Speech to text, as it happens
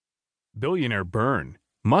Billionaire burn.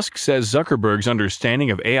 Musk says Zuckerberg's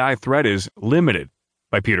understanding of AI threat is limited,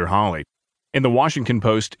 by Peter Holley. In the Washington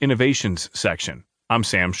Post Innovations section, I'm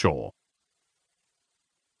Sam Scholl.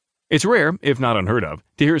 It's rare, if not unheard of,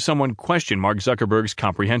 to hear someone question Mark Zuckerberg's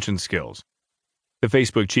comprehension skills. The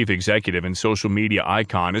Facebook chief executive and social media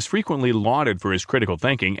icon is frequently lauded for his critical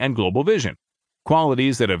thinking and global vision,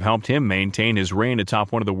 qualities that have helped him maintain his reign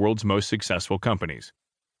atop one of the world's most successful companies.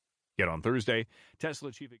 Yet on Thursday, Tesla chief